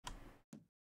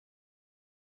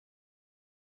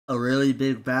A really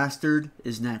big bastard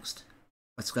is next.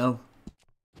 Let's go.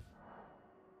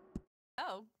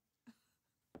 Oh.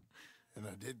 And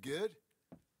I did good?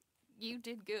 You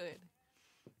did good.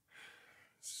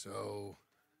 So...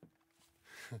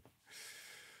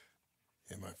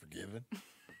 am I forgiven?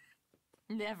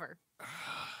 Never.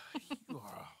 You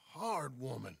are a hard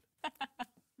woman.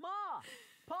 Ma!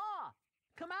 Pa!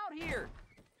 Come out here!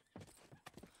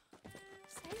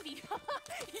 Sadie,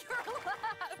 you're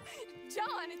alive!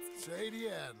 John, it's... Sadie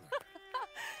Adler.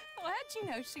 Well, how'd you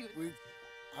know she was...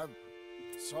 I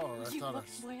saw her. I You thought look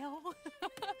well.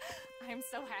 I'm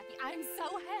so happy. I'm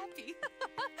so happy.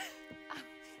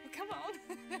 Come on.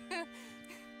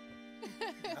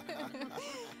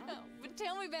 Oh, but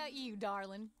tell me about you,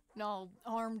 darling. All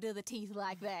armed to the teeth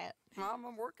like that. I'm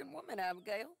a working woman,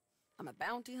 Abigail. I'm a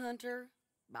bounty hunter,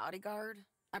 bodyguard.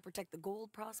 I protect the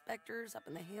gold prospectors up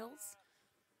in the hills.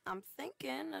 I'm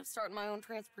thinking of starting my own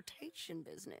transportation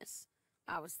business.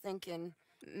 I was thinking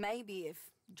maybe if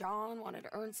John wanted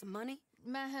to earn some money.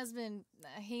 My husband,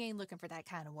 he ain't looking for that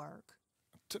kind of work.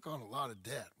 I took on a lot of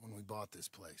debt when we bought this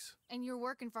place. And you're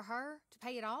working for her to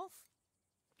pay it off?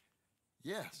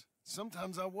 Yes,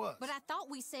 sometimes I was. But I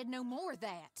thought we said no more of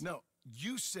that. No,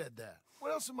 you said that.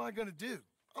 What else am I gonna do?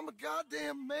 I'm a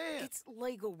goddamn man. It's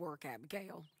legal work,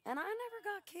 Abigail. And I never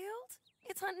got killed.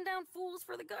 It's hunting down fools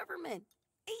for the government.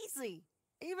 Easy.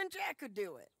 Even Jack could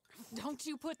do it. Don't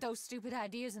you put those stupid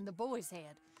ideas in the boy's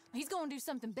head. He's gonna do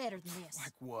something better than this.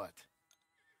 Like what?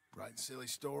 Writing silly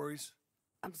stories?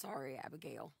 I'm sorry,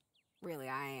 Abigail. Really,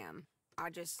 I am. I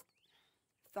just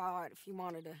thought if you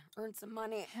wanted to earn some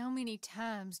money... How many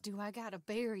times do I gotta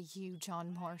bury you,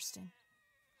 John Marston?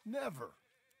 Never.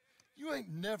 You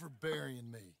ain't never burying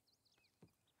me.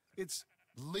 It's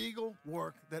legal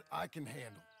work that I can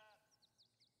handle.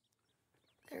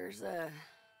 There's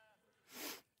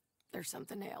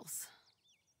something else.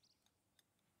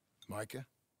 Micah?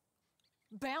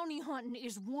 Bounty hunting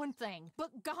is one thing,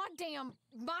 but goddamn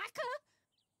Micah?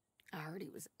 I heard he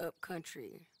was up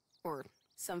country, or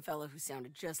some fella who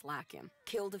sounded just like him.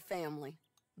 Killed a family,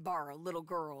 bar a little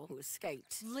girl who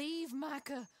escaped. Leave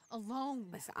Micah alone.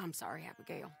 Listen, I'm sorry,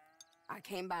 Abigail. I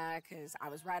came back because I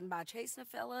was riding by chasing a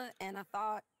fella, and I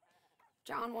thought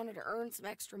John wanted to earn some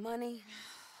extra money.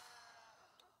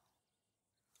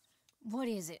 What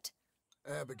is it?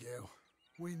 Abigail,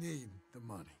 we need the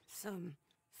money. Some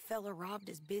fella robbed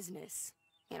his business.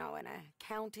 You know, an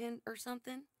accountant or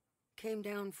something. Came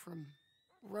down from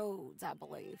Rhodes, I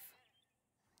believe.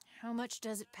 How much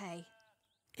does it pay?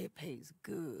 It pays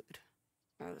good.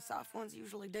 Well, the soft ones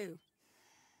usually do.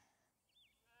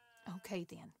 Okay,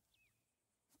 then.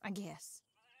 I guess.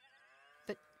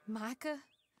 But Micah?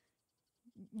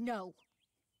 No.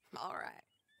 All right.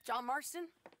 John Marston,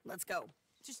 let's go.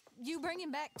 Just you bring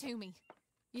him back to me.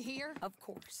 You hear? Of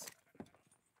course.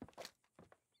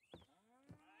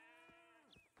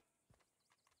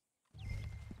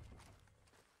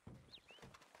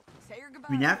 Say your goodbye.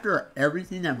 I mean, after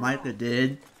everything that Micah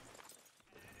did,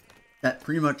 that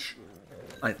pretty much,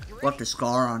 like, left a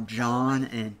scar on John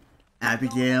and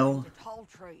Abigail,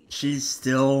 she's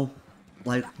still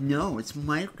like, no, it's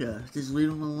Micah. Just leave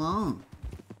him alone.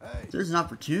 If there's an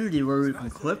opportunity where we can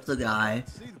clip the guy,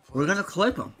 we're gonna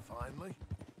clip him.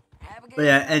 But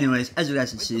yeah, anyways, as you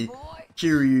guys can see, she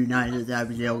reunited with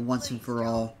Abigail once and for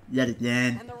all, yet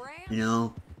again. You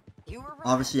know,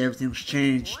 obviously everything's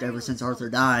changed ever since Arthur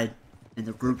died, and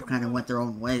the group kind of went their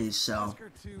own ways, so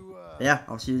yeah,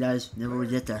 I'll see you guys whenever we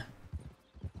get there.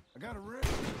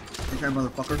 Hey,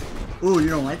 motherfucker. Ooh, you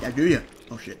don't like that, do you?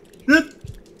 Oh shit.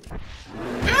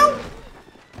 Ow!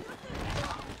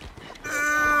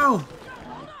 Ow!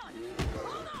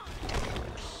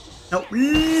 Help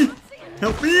me!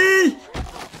 Help me!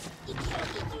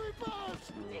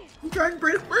 I'm trying to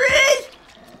break free!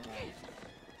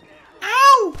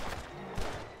 Ow!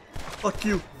 Fuck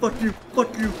you, fuck you,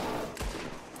 fuck you.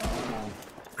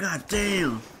 God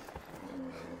damn.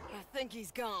 I think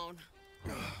he's gone.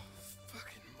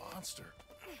 Fucking monster.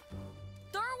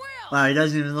 Wow, he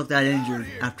doesn't even look that injured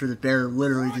after the bear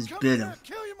literally just bit him.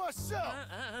 Kill you myself.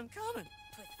 I'm coming.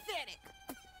 Pathetic.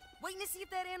 Waiting to see if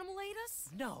that animal ate us?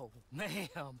 No,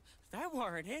 ma'am. That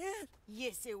weren't it.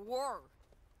 Yes, it were.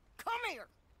 Come here.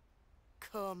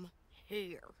 Come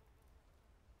here.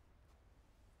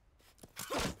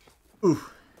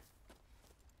 Oof.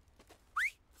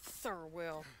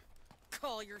 Thurwell,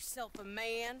 call yourself a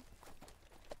man?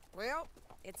 Well,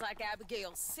 it's like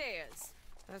Abigail says.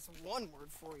 That's one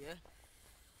word for you.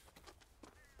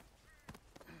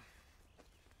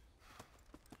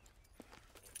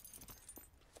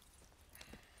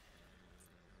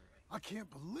 I can't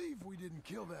believe we didn't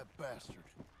kill that bastard.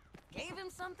 Gave him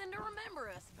something to remember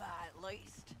us by, at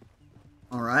least.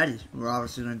 Alrighty, we're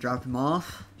obviously gonna drop him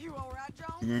off, You alright,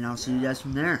 John? and then I'll see you guys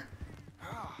from there.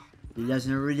 You guys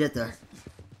never really get there.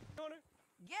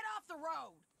 Get off the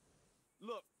road!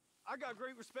 Look, I got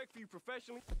great respect for you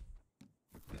professionally,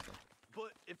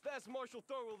 but if that's Marshal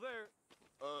Thurwell there,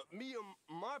 me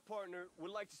and my partner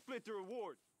would like to split the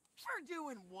reward. You're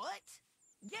doing what?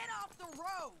 Get off the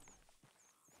road!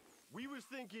 We was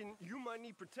thinking you might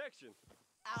need protection.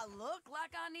 I look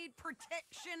like I need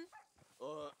protection?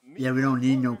 Me Yeah, and we my don't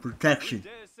need no partner, protection. we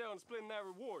dead set on splitting that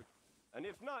reward. And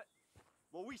if not,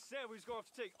 well, we said we was gonna have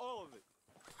to take all of it.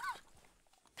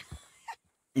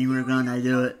 Aim your gun, I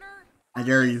do it. I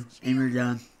dare you. Aim your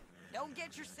gun. Don't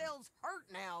get yourselves hurt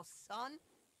now, son.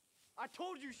 I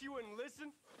told you she wouldn't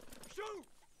listen. Shoot!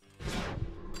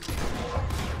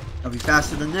 I'll be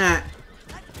faster than that.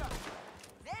 Let's go.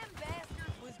 Them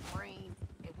bastards was green.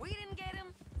 If we didn't get him,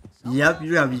 Yep,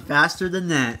 you gotta be faster than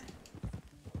that.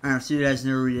 Alright, I'll see you guys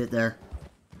never read it there.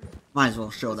 Might as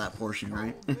well show that portion,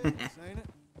 right?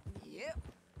 Yep.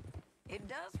 It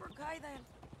does for Kay then.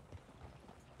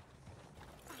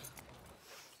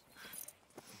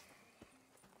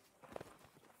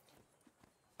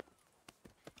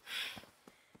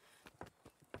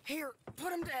 Here,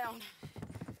 put him down.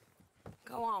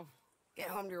 Go on. Get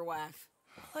home to your wife.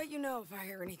 I'll let you know if I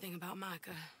hear anything about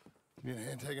Micah. You need a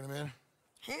hand taking him in?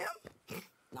 Him?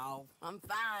 No, I'm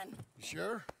fine. You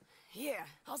sure? Yeah,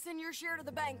 I'll send your share to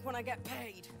the bank when I get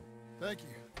paid. Thank you.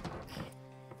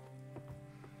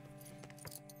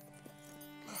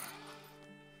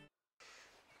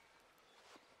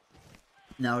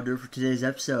 That'll do it for today's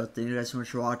episode. Thank you guys so much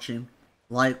for watching.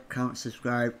 Like, comment,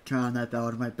 subscribe, turn on that bell.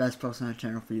 It's my best post on the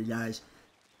channel for you guys.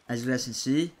 As you guys can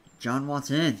see, John wants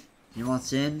in. He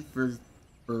wants in for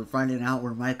finding out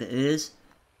where Micah is,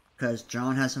 because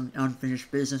John has some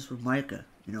unfinished business with Micah.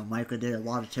 You know, Micah did a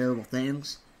lot of terrible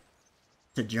things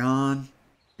to John,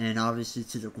 and obviously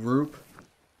to the group,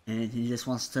 and he just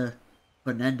wants to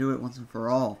put an end to it once and for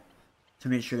all, to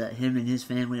make sure that him and his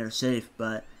family are safe.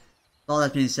 But with all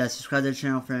that being said, subscribe to the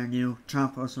channel if you're new, turn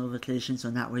on post notifications, so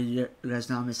that way you guys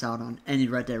don't miss out on any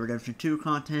Red Dead Redemption 2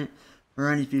 content, or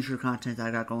any future content that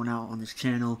I got going out on this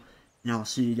channel, and I'll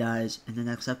see you guys in the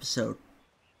next episode.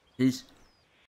 Peace.